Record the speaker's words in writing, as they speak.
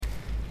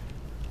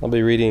I'll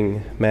be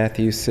reading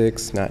Matthew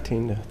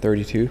 6:19 to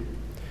 32.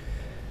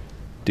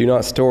 Do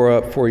not store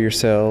up for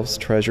yourselves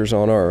treasures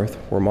on earth,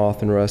 where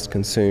moth and rust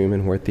consume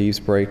and where thieves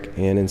break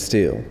in and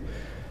steal.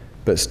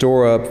 But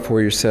store up for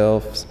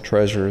yourselves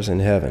treasures in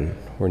heaven,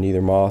 where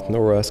neither moth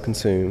nor rust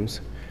consumes,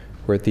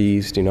 where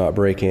thieves do not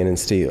break in and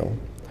steal.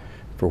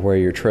 For where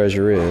your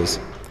treasure is,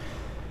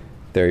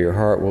 there your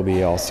heart will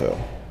be also.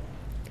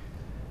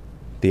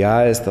 The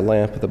eye is the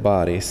lamp of the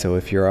body, so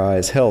if your eye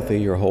is healthy,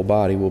 your whole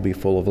body will be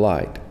full of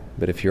light.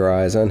 But if your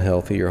eye is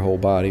unhealthy, your whole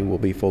body will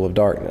be full of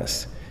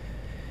darkness.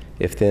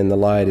 If then the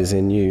light is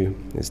in you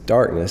is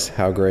darkness,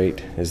 how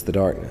great is the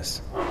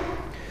darkness?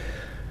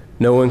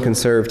 No one can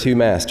serve two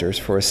masters,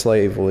 for a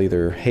slave will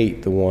either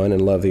hate the one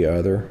and love the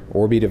other,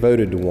 or be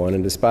devoted to one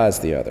and despise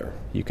the other.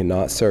 You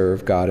cannot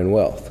serve God and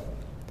wealth.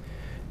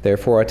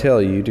 Therefore I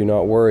tell you, do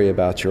not worry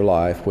about your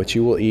life, what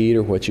you will eat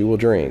or what you will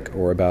drink,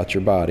 or about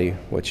your body,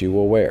 what you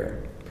will wear.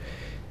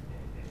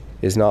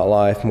 Is not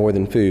life more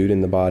than food,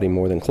 and the body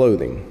more than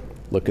clothing?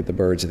 Look at the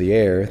birds of the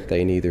air.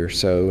 They neither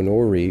sow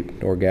nor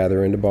reap nor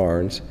gather into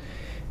barns,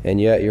 and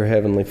yet your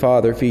heavenly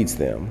Father feeds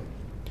them.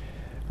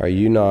 Are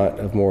you not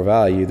of more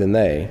value than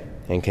they?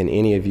 And can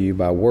any of you,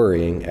 by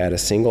worrying, add a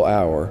single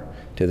hour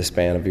to the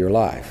span of your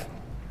life?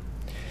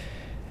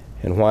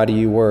 And why do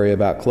you worry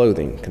about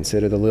clothing?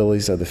 Consider the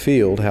lilies of the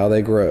field, how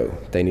they grow.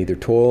 They neither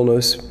toil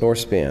nor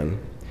spin.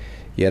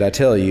 Yet I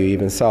tell you,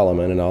 even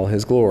Solomon in all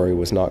his glory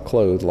was not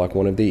clothed like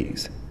one of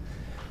these.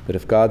 But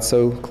if God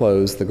so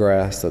clothes the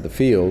grass of the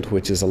field,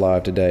 which is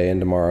alive today and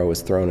tomorrow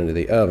is thrown into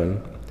the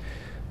oven,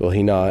 will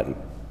he not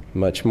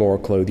much more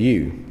clothe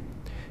you,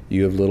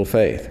 you of little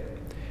faith?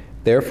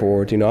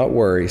 Therefore do not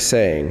worry,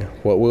 saying,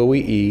 what will we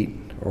eat,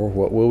 or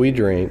what will we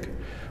drink,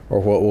 or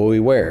what will we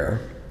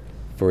wear?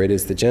 For it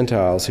is the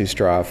Gentiles who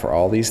strive for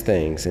all these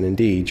things, and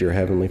indeed your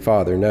heavenly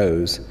Father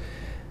knows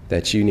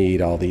that you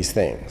need all these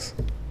things.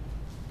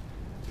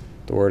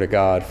 The word of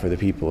God for the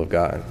people of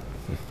God.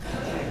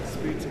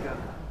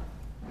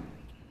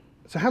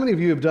 So how many of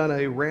you have done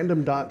a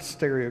random dot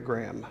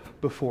stereogram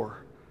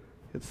before?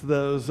 It's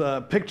those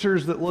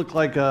pictures that look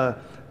like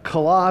a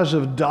collage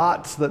of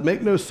dots that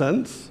make no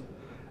sense.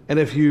 And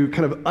if you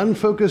kind of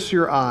unfocus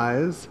your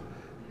eyes,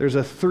 there's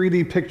a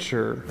 3D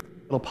picture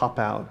that'll pop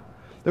out.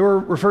 They were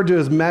referred to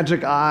as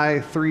magic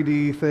eye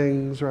 3D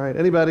things, right?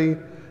 Anybody?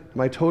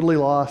 Am I totally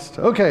lost?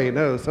 Okay,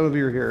 no, some of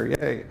you are here,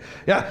 yay.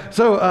 Yeah,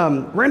 so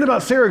random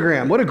dot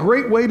stereogram, what a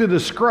great way to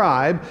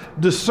describe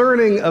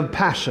discerning of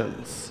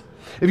passions.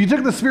 If you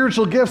took the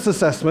spiritual gifts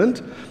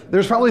assessment,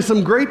 there's probably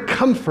some great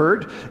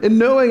comfort in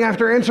knowing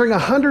after answering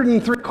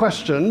 103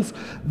 questions,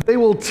 they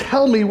will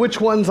tell me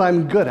which ones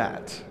I'm good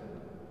at.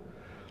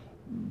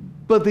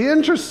 But the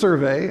interest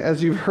survey,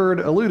 as you've heard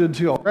alluded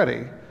to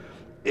already,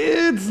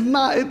 it's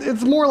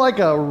more like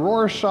a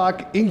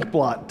Rorschach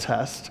inkblot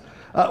test,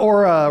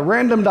 or a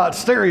random dot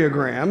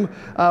stereogram,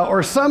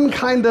 or some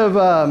kind of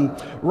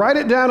write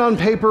it down on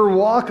paper,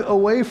 walk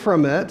away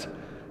from it,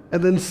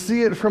 and then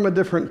see it from a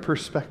different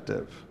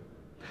perspective.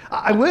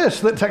 I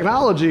wish that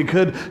technology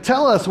could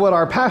tell us what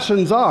our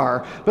passions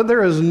are, but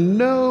there is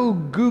no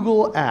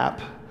Google app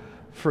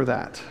for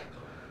that.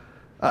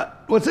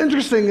 What's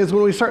interesting is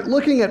when we start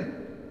looking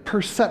at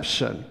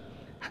perception,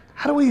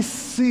 how do we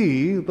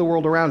see the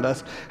world around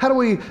us? How do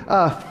we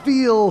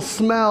feel,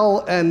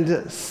 smell,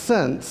 and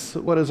sense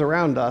what is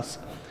around us?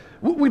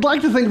 We'd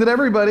like to think that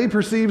everybody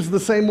perceives the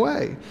same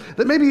way,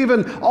 that maybe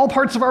even all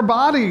parts of our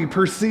body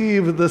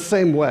perceive the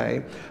same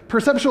way.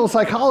 Perceptual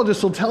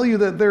psychologists will tell you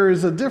that there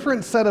is a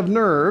different set of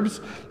nerves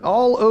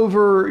all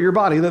over your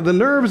body, that the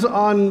nerves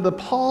on the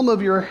palm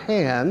of your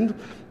hand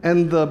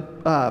and the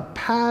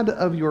pad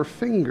of your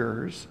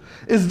fingers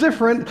is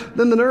different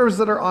than the nerves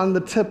that are on the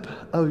tip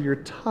of your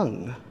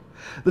tongue.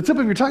 The tip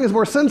of your tongue is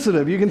more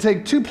sensitive. You can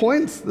take 2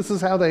 points. This is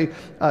how they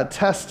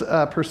test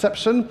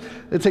perception.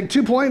 They take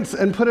 2 points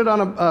and put it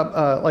on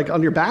like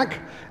on your back,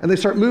 and they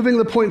start moving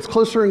the points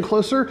closer and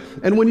closer.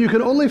 And when you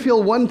can only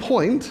feel 1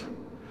 point,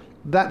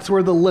 that's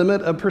where the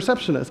limit of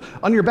perception is.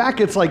 On your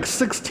back, it's like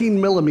 16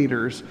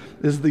 millimeters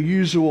is the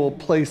usual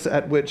place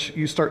at which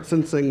you start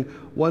sensing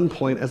 1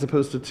 point as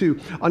opposed to 2.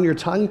 On your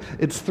tongue,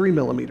 it's 3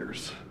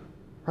 millimeters.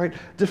 Right?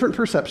 Different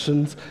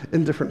perceptions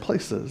in different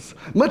places.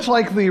 Much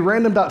like the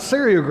random dot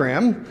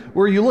stereogram,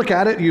 where you look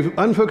at it, you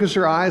unfocus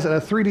your eyes, and a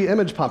 3D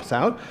image pops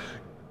out.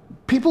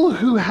 People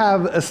who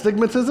have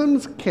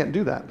astigmatisms can't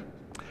do that,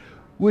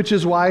 which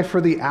is why for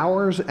the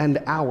hours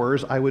and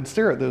hours I would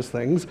stare at those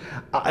things,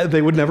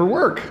 they would never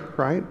work,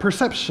 right?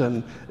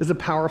 Perception is a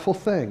powerful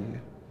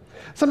thing.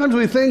 Sometimes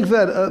we think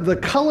that the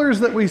colors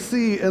that we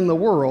see in the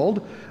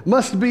world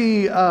must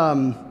be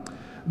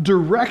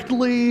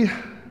directly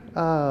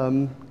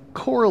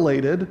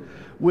correlated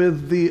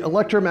with the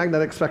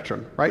electromagnetic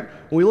spectrum, right?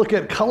 When we look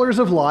at colors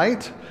of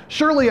light,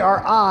 surely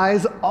our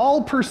eyes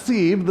all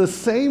perceive the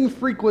same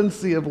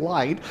frequency of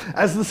light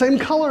as the same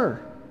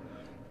color.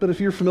 But if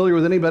you're familiar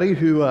with anybody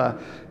who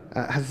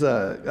has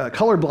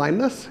color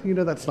blindness, you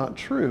know that's not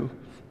true.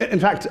 In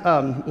fact,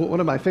 one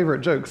of my favorite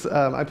jokes,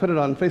 I put it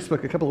on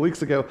Facebook a couple of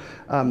weeks ago.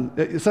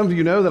 Some of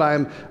you know that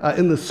I'm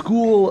in the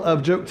school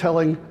of joke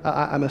telling.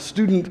 I'm a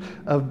student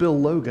of Bill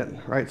Logan,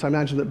 right? So I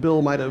imagine that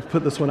Bill might have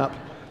put this one up.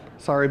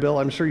 Sorry, Bill,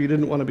 I'm sure you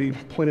didn't want to be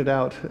pointed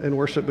out in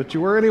worship, but you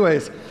were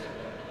anyways.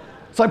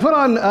 So I put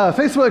on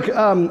Facebook,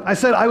 I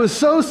said, I was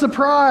so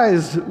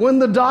surprised when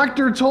the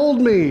doctor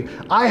told me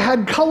I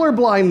had color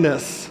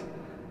blindness.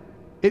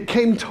 It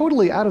came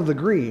totally out of the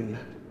green.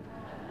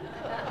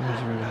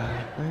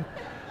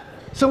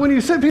 So when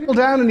you sit people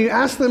down and you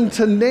ask them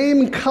to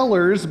name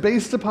colors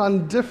based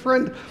upon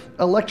different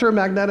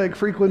electromagnetic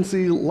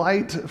frequency,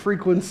 light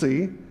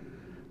frequency,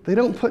 they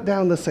don't put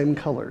down the same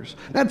colors.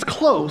 That's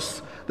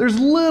close. There's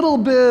a little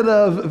bit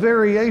of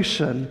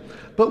variation,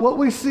 but what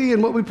we see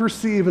and what we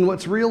perceive and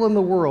what's real in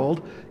the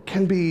world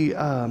can be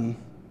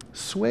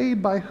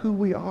swayed by who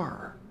we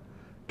are.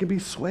 It can be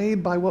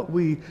swayed by what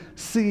we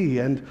see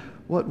and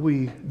what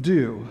we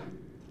do.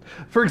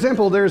 For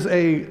example, there's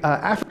a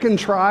African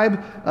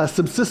tribe, a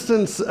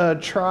subsistence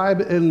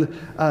tribe in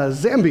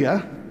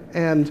Zambia,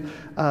 and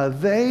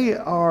they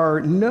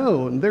are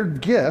known, their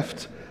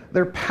gift,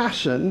 their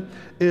passion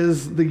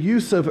is the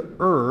use of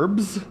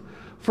herbs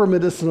for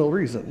medicinal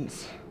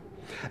reasons.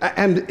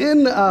 And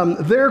in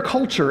their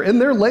culture, in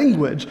their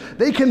language,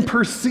 they can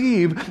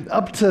perceive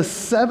up to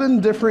 7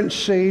 different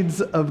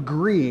shades of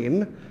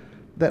green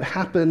that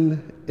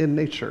happen in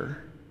nature.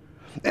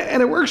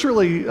 And it works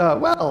really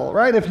well,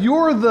 right? If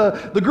you're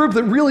the group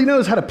that really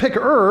knows how to pick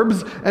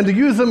herbs and to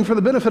use them for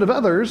the benefit of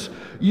others,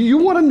 you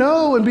want to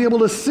know and be able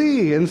to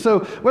see. And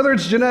so whether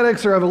it's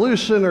genetics or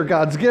evolution or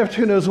God's gift,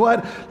 who knows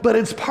what, but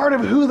it's part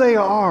of who they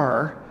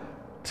are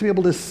to be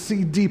able to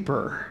see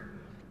deeper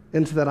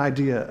into that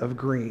idea of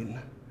green.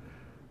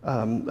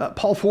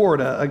 Paul Ford,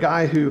 a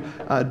guy who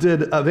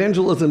did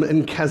evangelism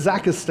in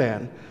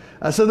Kazakhstan,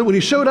 so that when he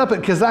showed up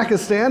at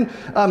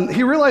Kazakhstan,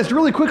 he realized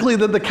really quickly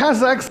that the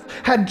Kazakhs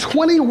had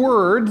 20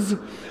 words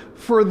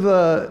for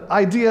the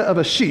idea of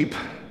a sheep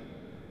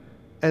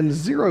and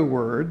 0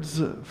 words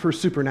for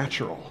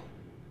supernatural.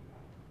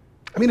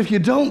 I mean, if you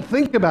don't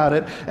think about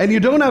it and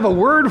you don't have a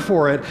word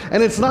for it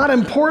and it's not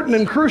important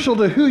and crucial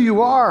to who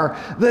you are,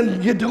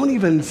 then you don't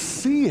even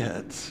see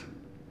it.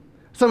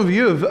 Some of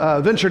you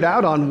have ventured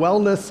out on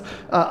wellness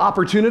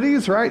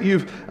opportunities, right?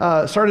 You've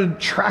started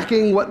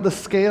tracking what the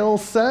scale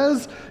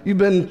says. You've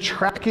been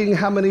tracking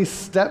how many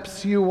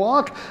steps you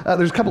walk.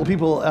 There's a couple of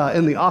people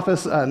in the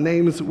office,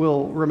 names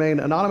will remain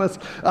anonymous,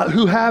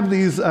 who have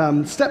these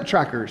step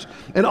trackers.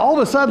 And all of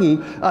a sudden,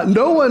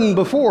 no one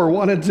before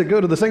wanted to go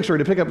to the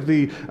sanctuary to pick up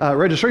the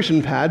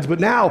registration pads, but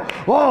now,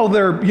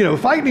 they're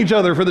fighting each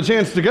other for the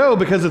chance to go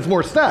because it's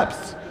more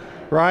steps,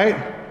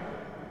 right?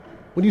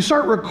 When you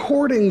start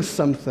recording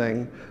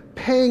something,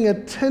 paying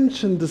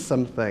attention to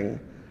something,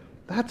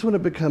 that's when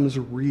it becomes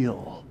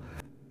real.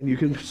 And you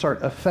can start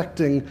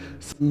affecting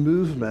some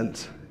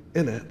movement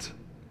in it.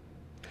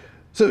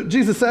 So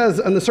Jesus says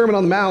in the Sermon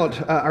on the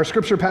Mount, our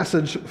scripture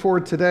passage for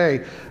today,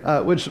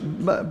 which,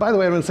 by the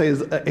way, I'm going to say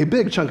is a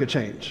big chunk of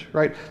change,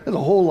 right? There's a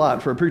whole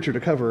lot for a preacher to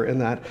cover in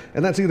that,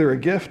 and that's either a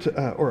gift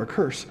or a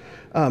curse.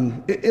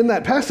 In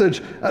that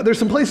passage, there's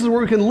some places where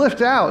we can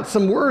lift out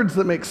some words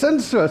that make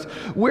sense to us.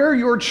 Where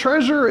your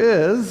treasure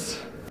is,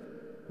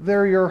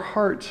 there your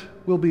heart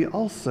will be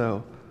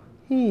also.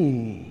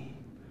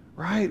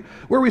 Right?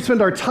 Where we spend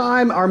our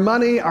time, our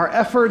money, our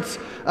efforts,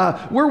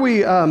 where we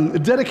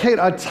dedicate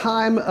a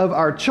time of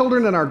our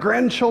children and our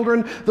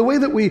grandchildren, the way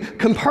that we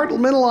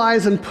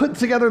compartmentalize and put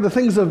together the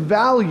things of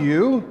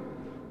value,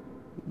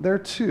 there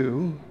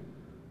too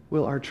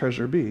will our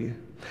treasure be.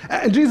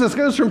 And Jesus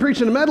goes from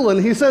preaching to meddling.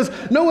 He says,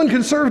 no one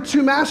can serve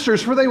 2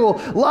 masters, for they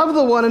will love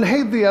the one and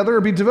hate the other,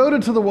 or be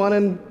devoted to the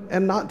one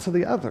and not to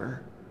the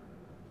other.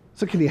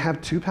 So can you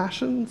have 2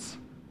 passions?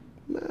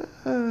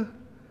 Can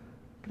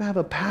I have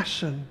a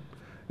passion?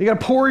 You got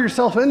to pour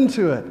yourself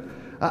into it.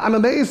 I'm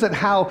amazed at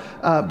how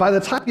by the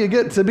time you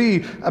get to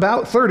be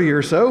about 30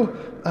 or so,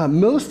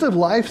 most of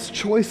life's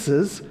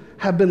choices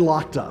have been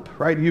locked up,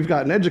 right? You've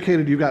gotten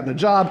educated, you've gotten a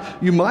job,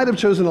 you might have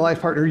chosen a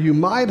life partner, you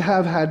might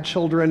have had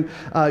children,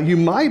 you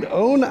might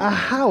own a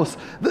house.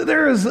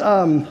 There's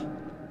a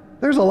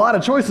lot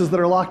of choices that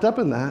are locked up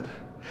in that.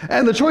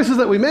 And the choices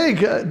that we make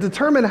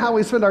determine how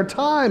we spend our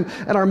time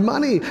and our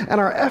money and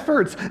our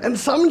efforts. And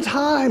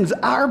sometimes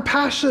our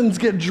passions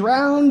get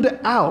drowned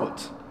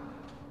out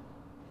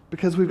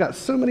because we've got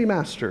so many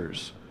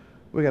masters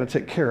we got to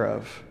take care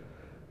of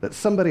that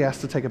somebody has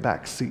to take a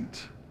back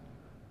seat.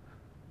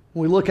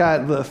 When we look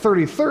at the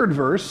 33rd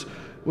verse,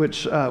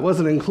 which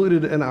wasn't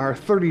included in our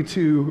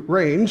 32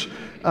 range,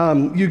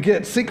 you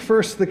get, seek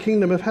first the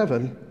kingdom of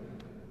heaven,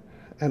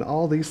 and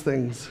all these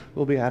things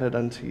will be added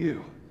unto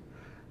you.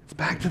 It's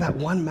back to that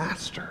one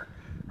master,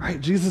 right?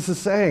 Jesus is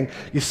saying,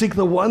 you seek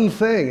the one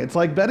thing. It's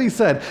like Betty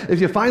said,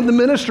 if you find the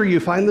ministry, you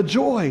find the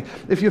joy.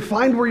 If you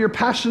find where your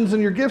passions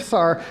and your gifts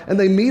are, and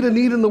they meet a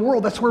need in the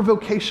world, that's where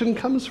vocation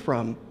comes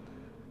from.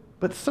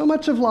 But so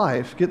much of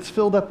life gets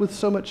filled up with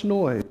so much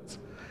noise.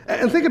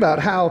 And think about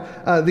how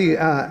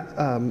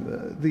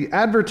the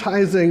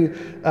advertising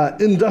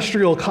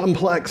industrial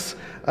complex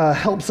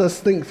helps us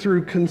think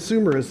through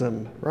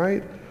consumerism,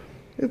 right?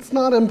 It's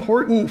not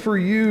important for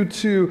you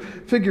to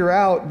figure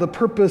out the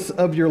purpose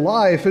of your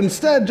life.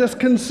 Instead, just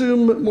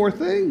consume more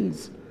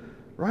things,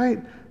 right?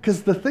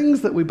 Because the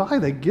things that we buy,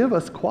 they give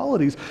us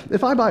qualities.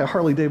 If I buy a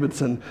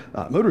Harley-Davidson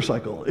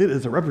motorcycle, it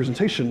is a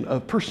representation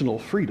of personal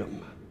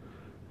freedom,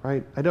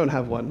 right? I don't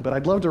have one, but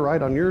I'd love to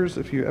ride on yours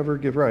if you ever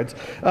give rides.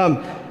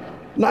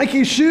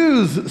 Nike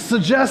shoes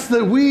suggest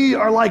that we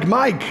are like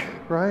Mike,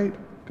 right?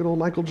 Good old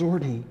Michael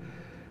Jordan.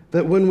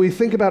 That when we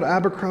think about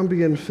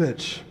Abercrombie and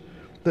Fitch,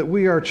 that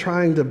we are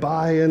trying to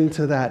buy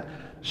into that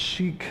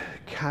chic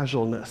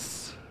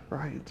casualness,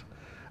 right?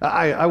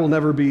 I will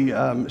never be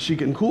chic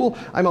and cool.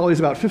 I'm always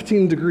about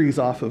 15 degrees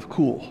off of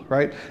cool,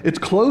 right? It's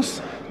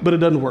close, but it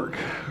doesn't work,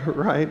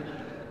 right?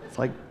 It's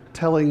like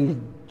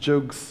telling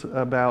jokes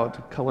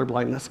about color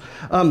blindness.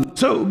 But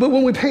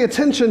when we pay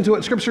attention to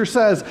what Scripture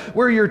says,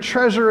 where your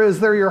treasure is,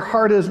 there your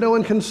heart is. No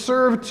one can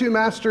serve two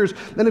masters.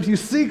 And if you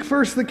seek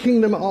first the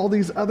kingdom, all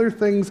these other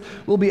things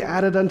will be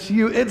added unto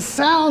you. It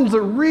sounds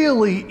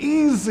really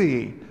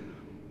easy,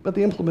 but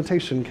the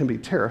implementation can be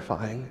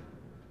terrifying.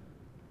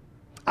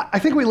 I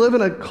think we live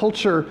in a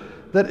culture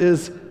that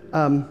is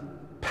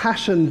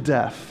passion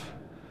deaf,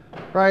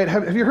 right?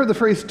 Have you heard the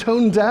phrase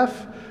tone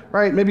deaf?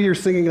 Right? Maybe you're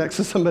singing next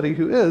to somebody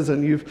who is,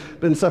 and you've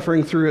been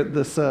suffering through it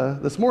this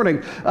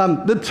morning.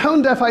 The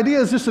tone deaf idea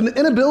is just an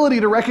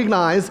inability to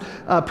recognize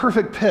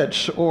perfect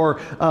pitch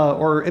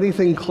or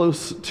anything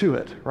close to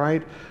it,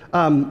 right?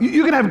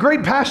 You can have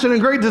great passion and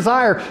great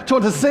desire to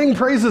want to sing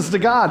praises to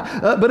God,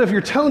 but if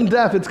you're tone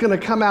deaf, it's going to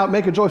come out,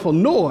 make a joyful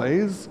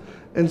noise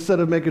instead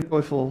of make a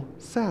joyful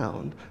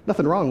sound.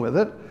 Nothing wrong with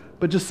it,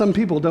 but just some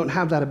people don't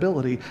have that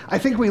ability. I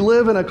think we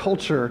live in a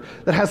culture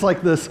that has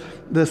like this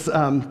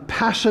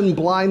passion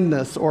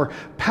blindness or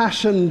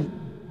passion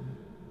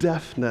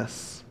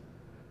deafness,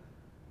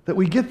 that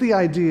we get the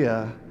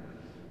idea,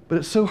 but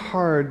it's so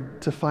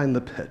hard to find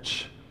the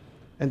pitch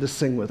and to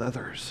sing with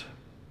others.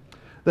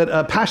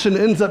 That passion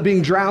ends up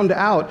being drowned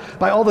out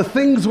by all the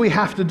things we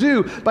have to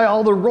do, by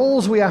all the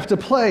roles we have to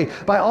play,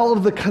 by all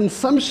of the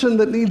consumption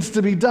that needs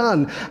to be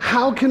done.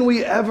 How can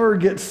we ever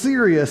get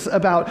serious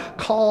about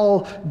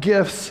call,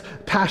 gifts,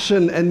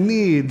 passion, and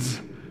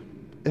needs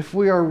if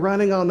we are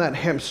running on that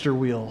hamster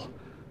wheel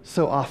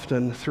so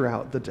often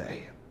throughout the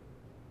day?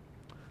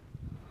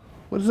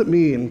 What does it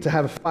mean to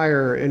have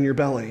fire in your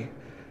belly?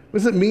 What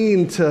does it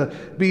mean to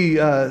be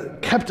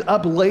kept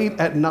up late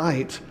at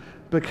night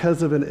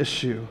because of an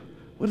issue?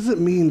 What does it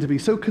mean to be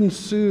so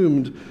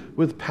consumed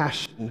with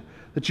passion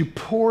that you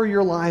pour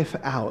your life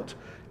out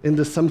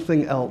into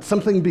something else,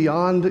 something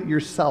beyond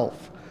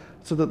yourself,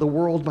 so that the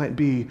world might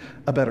be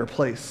a better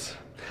place?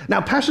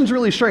 Now, passion's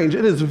really strange.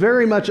 It is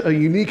very much a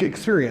unique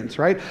experience,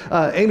 right?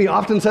 Amy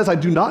often says, I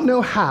do not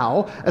know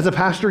how, as a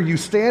pastor, you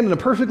stand in a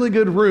perfectly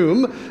good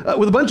room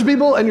with a bunch of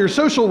people and you're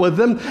social with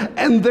them,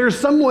 and there's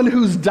someone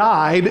who's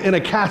died in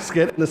a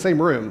casket in the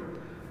same room.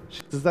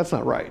 She says, that's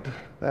not right.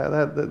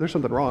 There's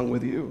something wrong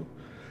with you.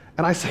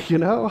 And I say,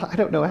 I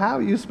don't know how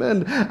you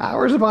spend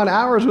hours upon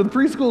hours with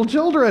preschool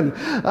children,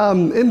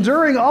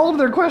 enduring all of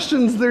their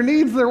questions, their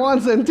needs, their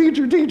wants, and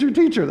teacher, teacher,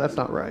 teacher. That's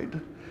not right.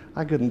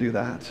 I couldn't do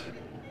that.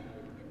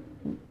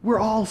 We're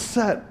all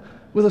set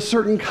with a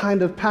certain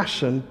kind of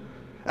passion,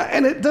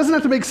 and it doesn't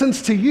have to make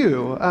sense to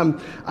you.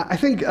 I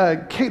think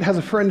Kate has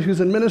a friend who's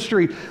in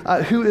ministry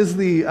who is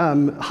the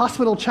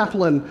hospital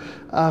chaplain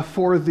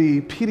for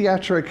the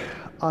pediatric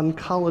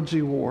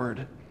oncology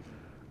ward.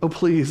 Oh,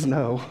 please,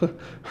 no,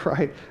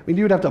 right? I mean,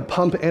 you would have to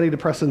pump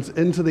antidepressants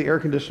into the air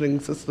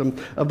conditioning system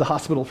of the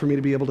hospital for me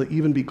to be able to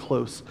even be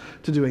close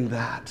to doing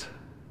that.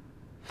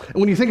 And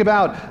when you think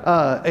about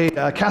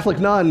a Catholic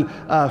nun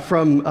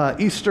from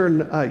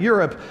Eastern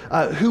Europe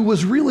who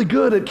was really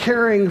good at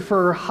caring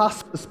for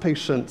hospice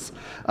patients,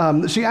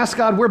 she asked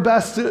God, where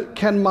best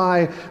can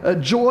my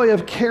joy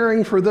of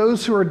caring for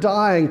those who are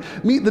dying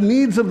meet the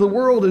needs of the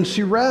world? And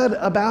she read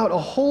about a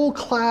whole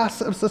class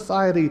of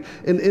society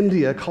in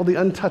India called the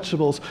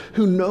Untouchables,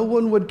 who no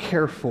one would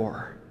care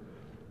for.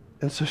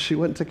 And so she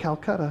went to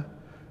Calcutta,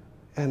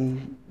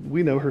 and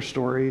we know her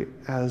story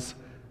as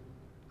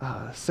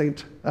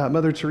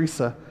Mother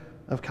Teresa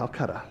of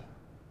Calcutta.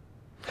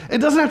 It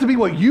doesn't have to be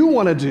what you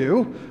want to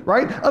do,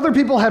 right? Other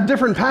people have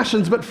different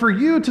passions, but for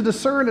you to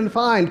discern and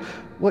find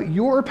what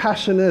your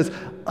passion is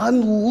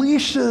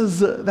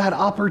unleashes that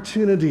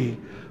opportunity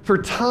for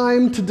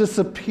time to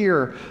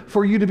disappear,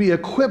 for you to be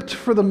equipped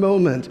for the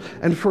moment,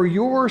 and for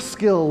your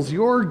skills,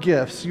 your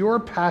gifts, your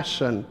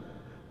passion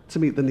to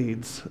meet the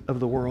needs of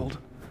the world.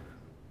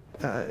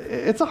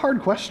 It's a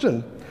hard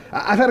question.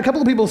 I've had a couple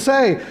of people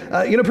say,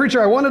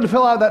 preacher, I wanted to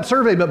fill out that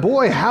survey, but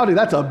boy, howdy,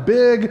 that's a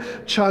big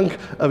chunk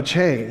of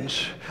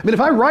change. I mean,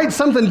 if I write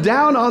something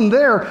down on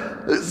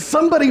there,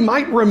 somebody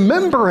might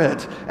remember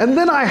it, and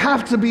then I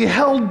have to be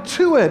held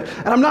to it,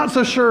 and I'm not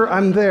so sure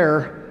I'm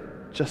there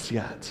just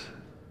yet.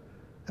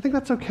 I think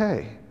that's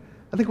okay.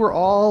 I think we're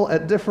all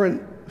at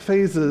different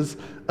phases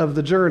of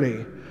the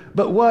journey.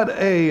 But what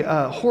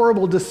a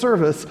horrible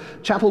disservice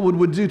Chapelwood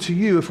would do to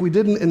you if we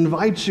didn't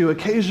invite you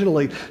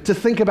occasionally to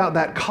think about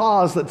that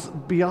cause that's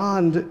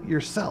beyond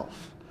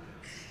yourself,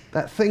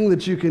 that thing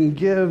that you can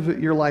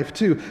give your life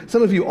to.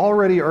 Some of you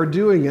already are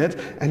doing it,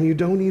 and you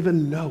don't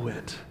even know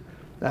it.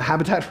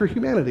 Habitat for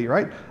Humanity,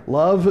 right?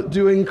 Love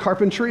doing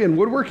carpentry and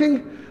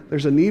woodworking.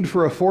 There's a need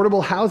for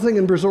affordable housing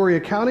in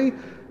Brazoria County.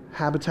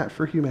 Habitat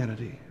for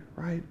Humanity,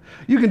 right?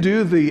 You can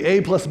do the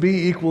A plus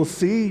B equals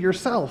C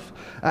yourself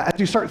as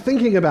you start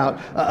thinking about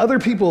other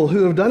people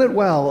who have done it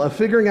well, of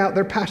figuring out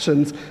their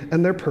passions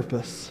and their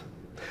purpose.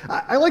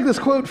 I like this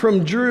quote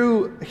from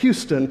Drew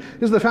Houston.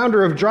 He's the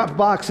founder of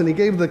Dropbox, and he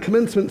gave the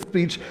commencement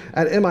speech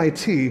at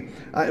MIT.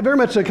 Very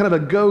much a kind of a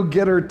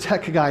go-getter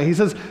tech guy. He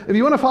says, if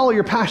you want to follow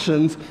your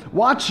passions,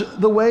 watch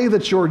the way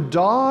that your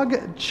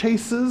dog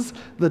chases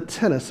the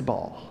tennis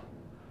ball.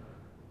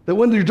 That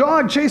when your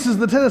dog chases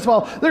the tennis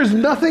ball, there's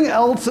nothing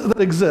else that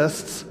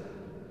exists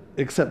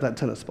except that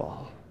tennis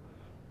ball.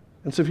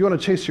 And so if you want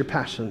to chase your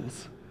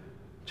passions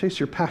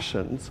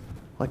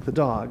like the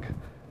dog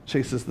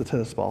chases the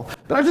tennis ball.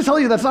 But I have to tell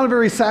you, that's not a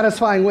very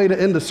satisfying way to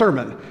end a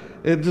sermon.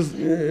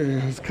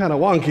 It's kind of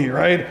wonky,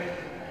 right?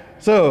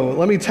 So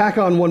let me tack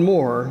on one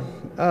more.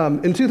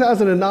 In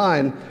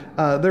 2009,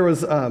 there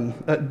was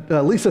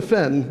Lisa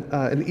Finn,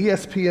 an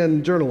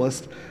ESPN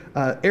journalist,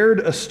 aired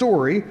a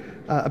story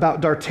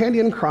about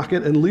D'Artagnan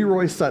Crockett and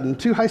Leroy Sutton,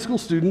 two high school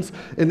students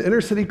in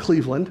inner city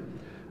Cleveland,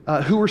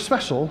 who were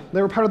special.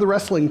 They were part of the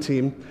wrestling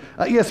team.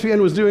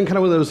 ESPN was doing kind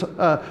of one of those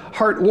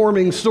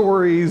heartwarming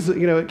stories.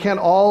 You know, it can't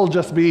all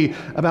just be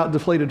about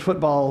deflated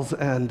footballs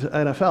and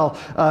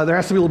NFL. There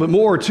has to be a little bit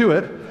more to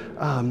it.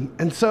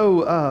 And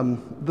so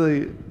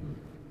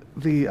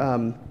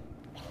the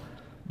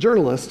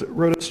journalist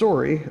wrote a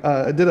story,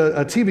 did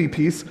a TV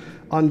piece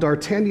on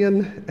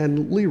D'Artagnan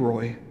and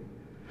Leroy.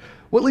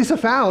 What Lisa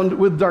found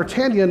with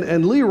D'Artagnan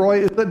and Leroy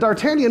is that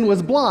D'Artagnan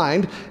was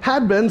blind,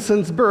 had been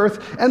since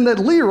birth, and that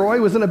Leroy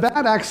was in a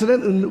bad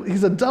accident and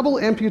he's a double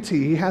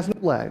amputee. He has no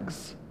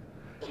legs.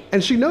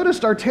 And she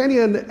noticed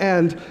D'Artagnan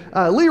and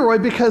Leroy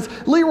because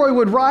Leroy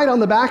would ride on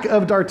the back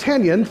of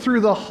D'Artagnan through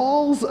the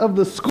halls of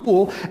the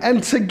school,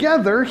 and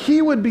together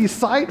he would be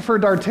sight for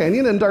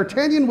D'Artagnan and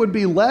D'Artagnan would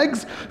be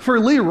legs for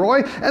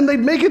Leroy, and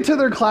they'd make it to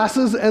their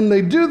classes and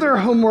they'd do their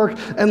homework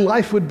and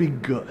life would be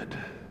good.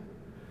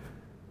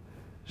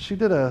 She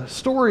did a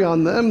story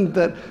on them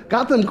that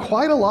got them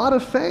quite a lot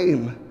of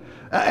fame.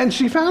 And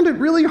she found it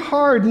really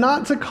hard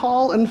not to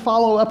call and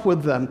follow up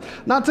with them,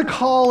 not to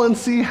call and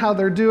see how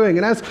they're doing.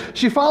 And as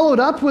she followed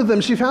up with them,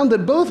 she found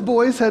that both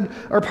boys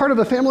are part of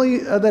a family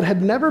that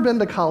had never been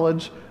to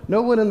college.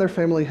 No one in their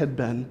family had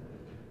been.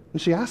 And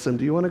she asked them,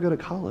 do you want to go to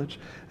college?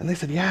 And they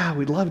said, yeah,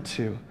 we'd love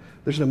to.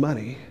 There's no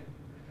money.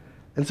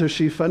 And so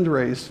she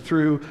fundraised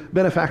through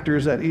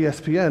benefactors at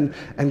ESPN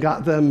and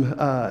got them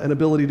an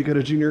ability to go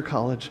to junior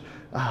college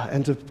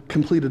and to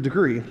complete a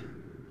degree.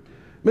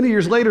 Many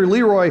years later,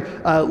 Leroy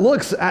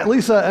looks at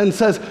Lisa and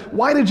says,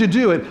 why did you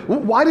do it?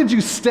 Why did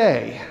you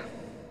stay?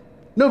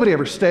 Nobody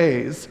ever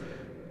stays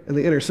in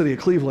the inner city of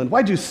Cleveland.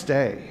 Why'd you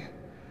stay?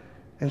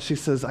 And she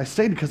says, I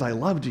stayed because I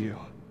loved you.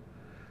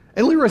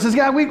 And Leroy says,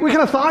 yeah, we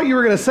kind of thought you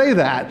were going to say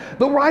that,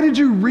 but why did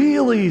you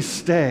really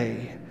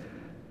stay?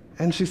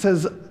 And she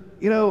says,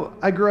 you know,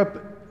 I grew up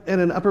in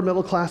an upper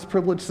middle class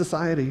privileged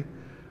society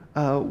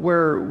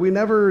where we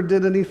never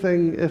did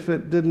anything if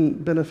it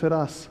didn't benefit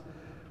us.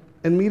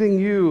 And meeting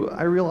you,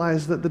 I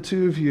realized that the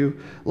two of you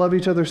love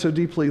each other so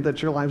deeply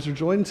that your lives are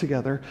joined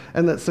together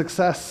and that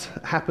success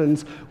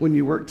happens when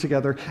you work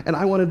together. And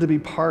I wanted to be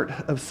part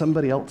of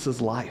somebody else's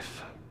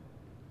life.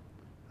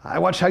 I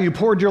watched how you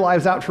poured your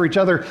lives out for each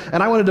other,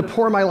 and I wanted to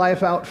pour my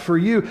life out for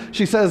you.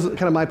 She says,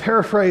 kind of my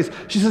paraphrase,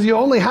 she says, you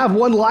only have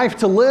one life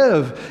to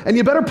live, and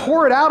you better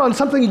pour it out on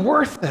something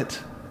worth it.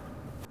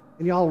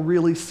 And y'all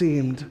really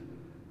seemed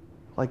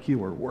like you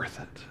were worth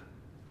it.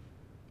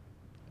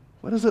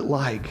 What is it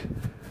like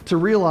to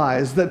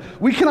realize that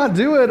we cannot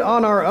do it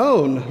on our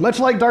own? Much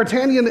like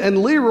D'Artagnan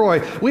and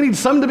Leroy, we need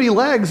some to be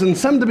legs and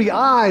some to be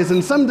eyes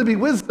and some to be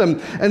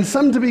wisdom and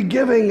some to be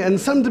giving and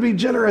some to be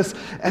generous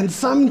and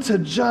some to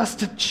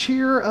just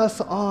cheer us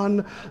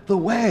on the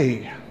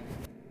way.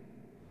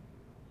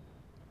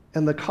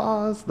 And the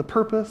cause, the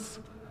purpose,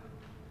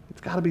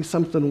 it's got to be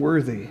something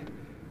worthy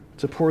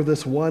to pour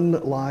this one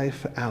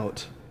life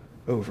out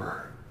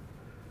over.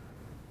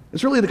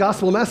 It's really the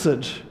gospel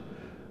message.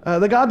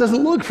 That God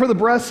doesn't look for the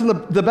best and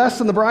the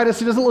best and the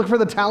brightest. He doesn't look for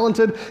the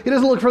talented. He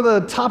doesn't look for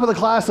the top of the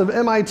class of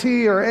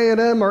MIT or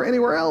A&M or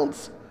anywhere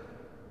else.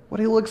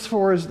 What he looks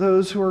for is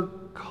those who are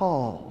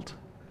called.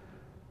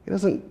 He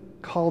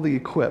doesn't call the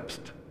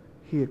equipped.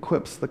 He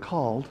equips the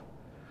called.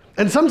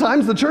 And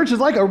sometimes the church is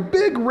like a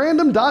big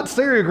random dot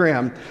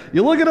stereogram.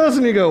 You look at us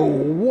and you go,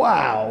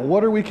 wow,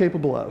 what are we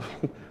capable of?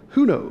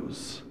 Who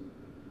knows?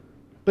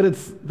 But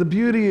it's the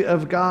beauty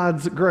of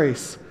God's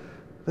grace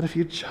that if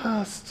you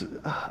just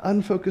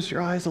unfocus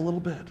your eyes a little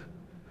bit,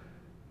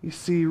 you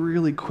see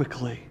really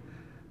quickly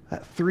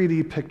that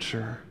 3D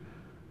picture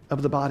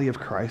of the body of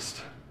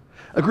Christ.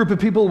 A group of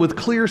people with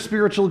clear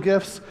spiritual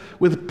gifts,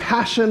 with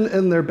passion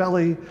in their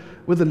belly,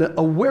 with an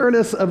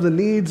awareness of the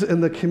needs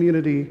in the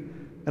community,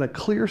 and a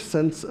clear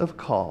sense of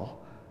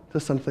call to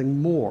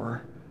something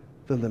more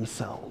than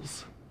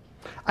themselves.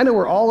 I know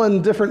we're all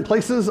in different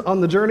places on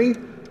the journey,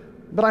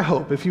 but I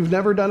hope if you've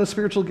never done a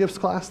spiritual gifts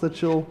class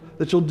that you'll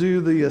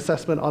do the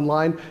assessment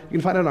online. You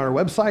can find it on our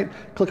website,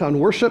 click on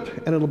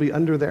worship, and it'll be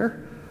under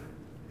there.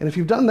 And if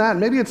you've done that,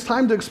 maybe it's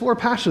time to explore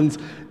passions.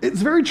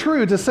 It's very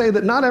true to say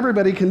that not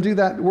everybody can do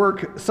that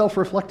work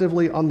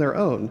self-reflectively on their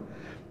own.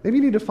 Maybe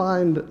you need to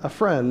find a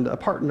friend, a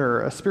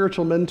partner, a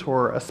spiritual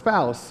mentor, a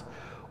spouse,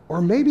 or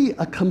maybe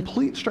a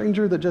complete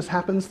stranger that just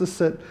happens to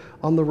sit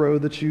on the row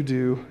that you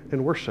do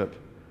in worship,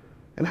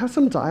 and have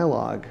some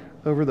dialogue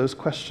over those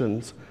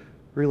questions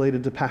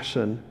related to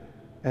passion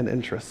and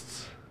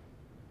interests.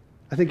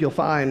 I think you'll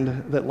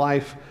find that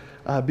life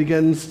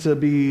begins to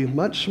be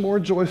much more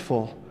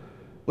joyful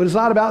when it's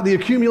not about the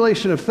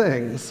accumulation of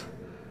things,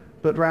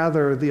 but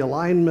rather the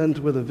alignment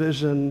with a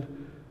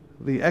vision,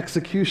 the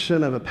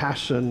execution of a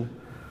passion,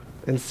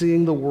 and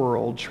seeing the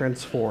world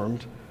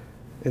transformed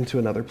into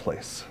another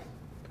place.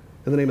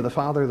 In the name of the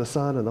Father, the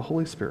Son, and the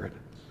Holy Spirit,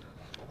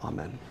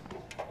 amen.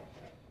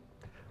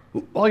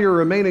 While you're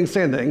remaining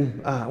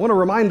standing, I want to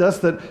remind us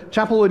that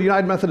Chapelwood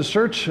United Methodist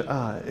Church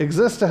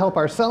exists to help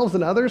ourselves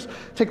and others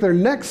take their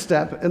next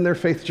step in their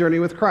faith journey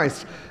with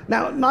Christ.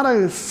 Now, not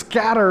a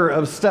scatter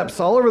of steps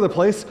all over the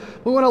place.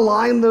 We want to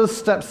line those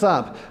steps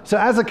up. So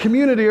as a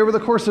community, over the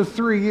course of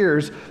 3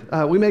 years,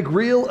 we make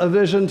real a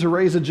vision to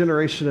raise a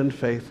generation in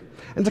faith.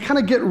 And to kind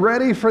of get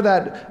ready for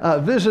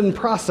that vision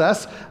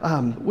process,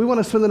 we want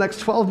to spend the next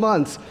 12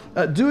 months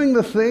doing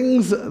the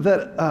things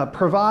that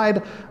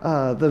provide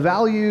the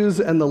values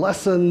and the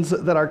lessons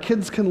that our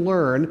kids can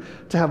learn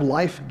to have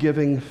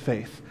life-giving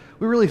faith.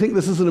 We really think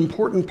this is an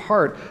important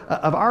part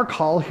of our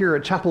call here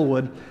at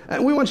Chapelwood,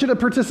 and we want you to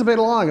participate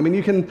along. I mean,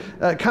 you can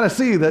kind of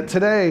see that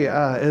today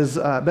has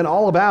been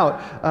all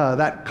about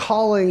that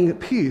calling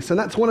piece, and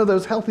that's one of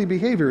those healthy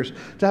behaviors,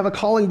 to have a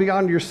calling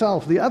beyond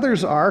yourself. The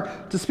others are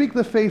to speak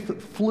the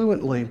faith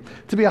fluently,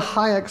 to be a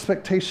high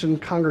expectation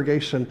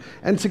congregation,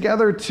 and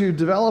together to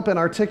develop and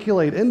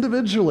articulate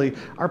individually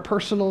our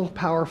personal,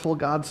 powerful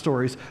God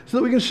stories so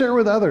that we can share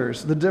with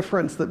others the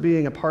difference that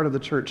being a part of the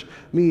church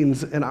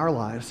means in our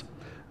lives.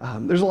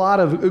 There's a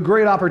lot of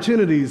great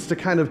opportunities to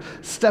kind of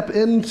step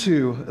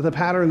into the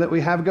pattern that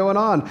we have going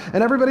on.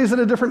 And everybody's at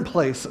a different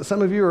place.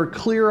 Some of you are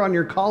clear on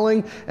your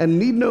calling and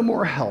need no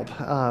more help.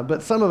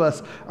 But some of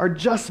us are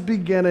just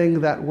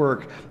beginning that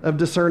work of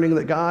discerning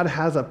that God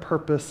has a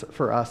purpose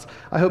for us.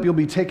 I hope you'll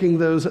be taking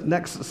those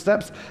next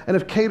steps. And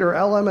if Kate or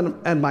Ellen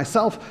and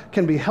myself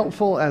can be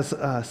helpful as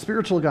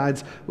spiritual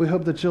guides, we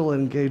hope that you'll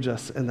engage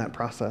us in that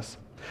process.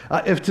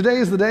 If today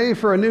is the day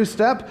for a new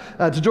step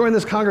to join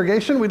this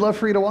congregation, we'd love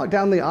for you to walk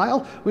down the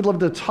aisle. We'd love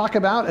to talk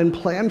about and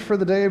plan for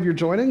the day of your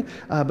joining,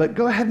 but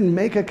go ahead and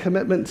make a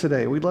commitment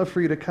today. We'd love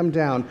for you to come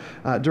down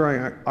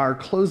during our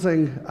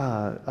closing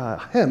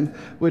hymn,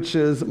 which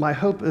is My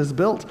Hope is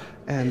Built,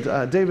 and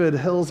David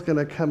Hill's going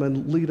to come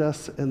and lead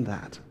us in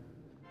that.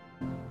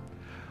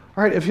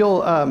 All right, if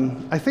you'll,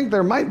 I think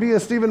there might be a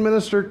Stephen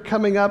minister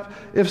coming up.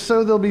 If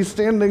so, they'll be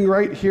standing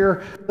right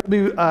here.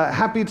 They'll be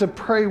happy to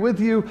pray with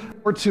you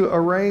or to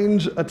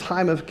arrange a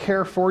time of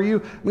care for you.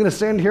 I'm going to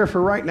stand here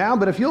for right now,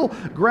 but if you'll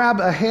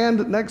grab a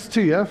hand next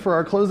to you for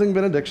our closing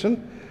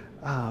benediction.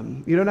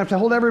 You don't have to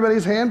hold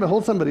everybody's hand, but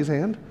hold somebody's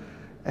hand.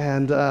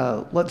 And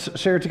let's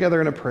share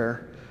together in a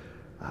prayer.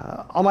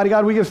 Almighty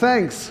God, we give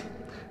thanks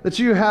that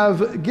you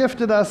have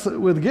gifted us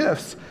with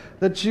gifts,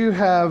 that you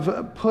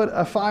have put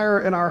a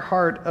fire in our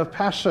heart of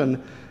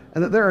passion,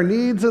 and that there are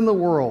needs in the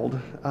world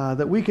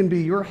that we can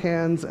be your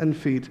hands and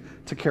feet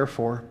to care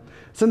for.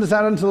 Send us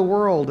out into the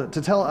world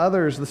to tell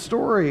others the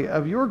story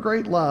of your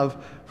great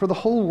love for the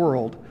whole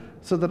world,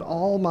 so that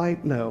all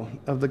might know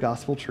of the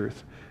gospel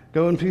truth.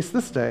 Go in peace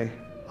this day.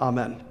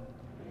 Amen.